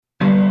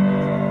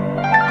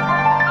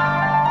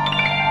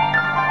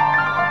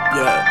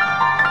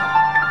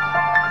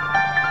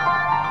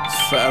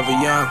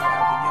Forevayung.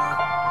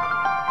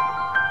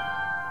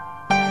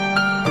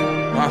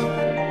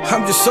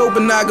 I'm just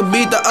hoping I can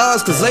beat the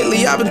odds, cause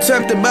lately I've been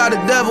tempted by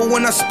the devil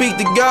when I speak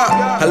to God.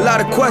 A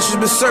lot of questions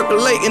been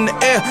circulating in the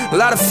air. A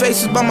lot of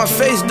faces by my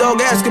face,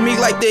 dog, asking me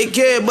like they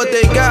care, but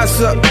they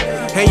gossip.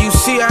 And you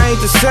see I ain't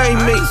the same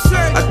me.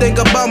 I think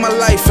about my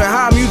life and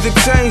how music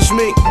changed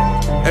me.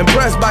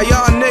 Impressed by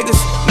y'all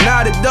niggas,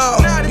 not a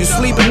dog. You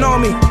sleeping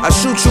on me, I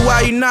shoot you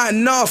while you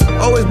nodding off.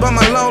 Always by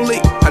my lonely,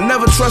 I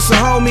never trust a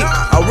homie.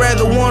 I'd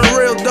rather want a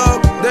real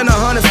dog than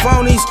 100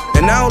 phonies.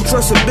 And I don't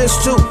trust a bitch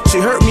too,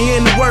 she hurt me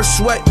in the worst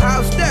way.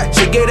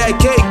 She gave that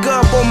cake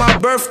up on my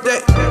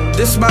birthday.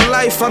 This my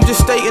life, I'm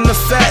just stating the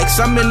facts.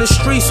 I'm in the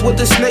streets with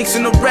the snakes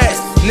and the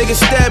rats. Niggas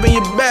stabbing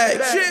your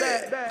back.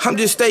 I'm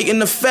just stating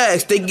the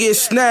facts, they get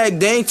snagged,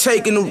 they ain't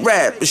taking the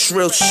rap. It's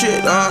real shit,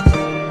 huh?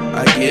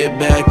 I get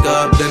back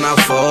up, then I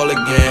fall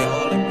again.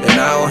 And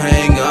I don't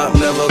hang up,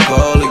 never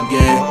call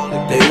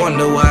again. They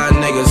wonder why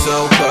niggas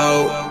so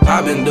cold.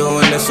 I've been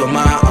doing this on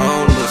my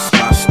own, this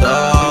my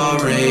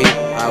story.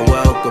 I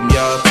welcome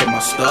y'all to my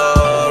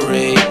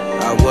story.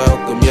 I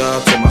welcome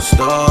y'all to my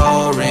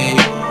story.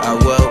 I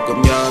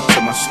welcome y'all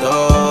to my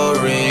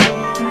story.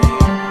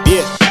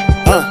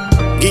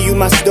 Yeah, give you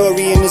my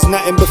story and it's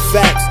nothing but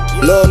facts.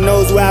 Lord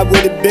knows where I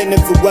would've been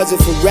if it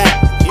wasn't for rap.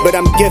 But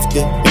I'm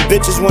gifted, and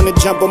bitches wanna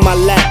jump on my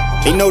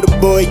lap. They know the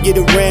boy get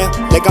around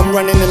like I'm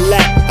running a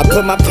lap. I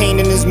put my pain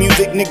in this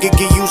music, nigga,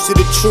 get used to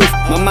the truth.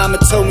 My mama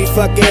told me,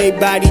 fuck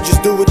everybody,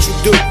 just do what you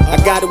do.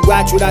 I gotta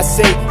watch what I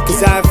say,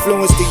 cause I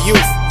influence the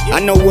youth. I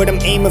know what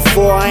I'm aiming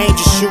for, I ain't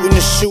just shooting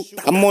to shoot.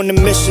 I'm on a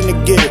mission to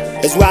get it,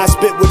 that's why I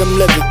spit what I'm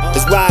living.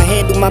 That's why I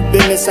handle my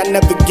business, I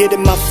never get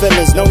in my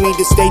feelings. No need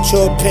to state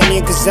your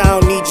opinion, cause I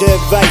don't need your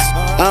advice.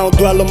 I don't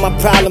dwell on my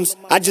problems,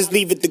 I just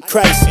leave it to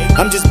Christ.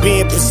 I'm just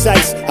being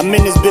precise, I'm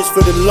in this bitch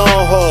for the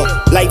long haul.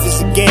 Life is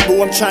a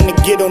gamble, I'm trying to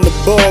get on the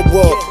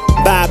boardwalk.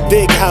 Buy a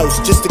big house,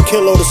 just to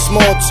kill all the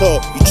small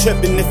talk. You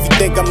tripping if you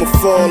think I'ma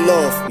fall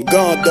off. I'm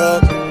gone,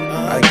 dog.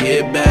 I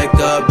get back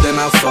up, then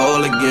I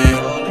fall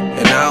again.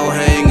 And I don't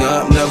hang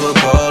up, never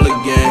call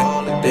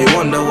again. They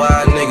wonder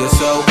why niggas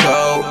so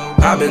cold.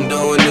 I've been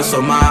doing this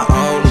on my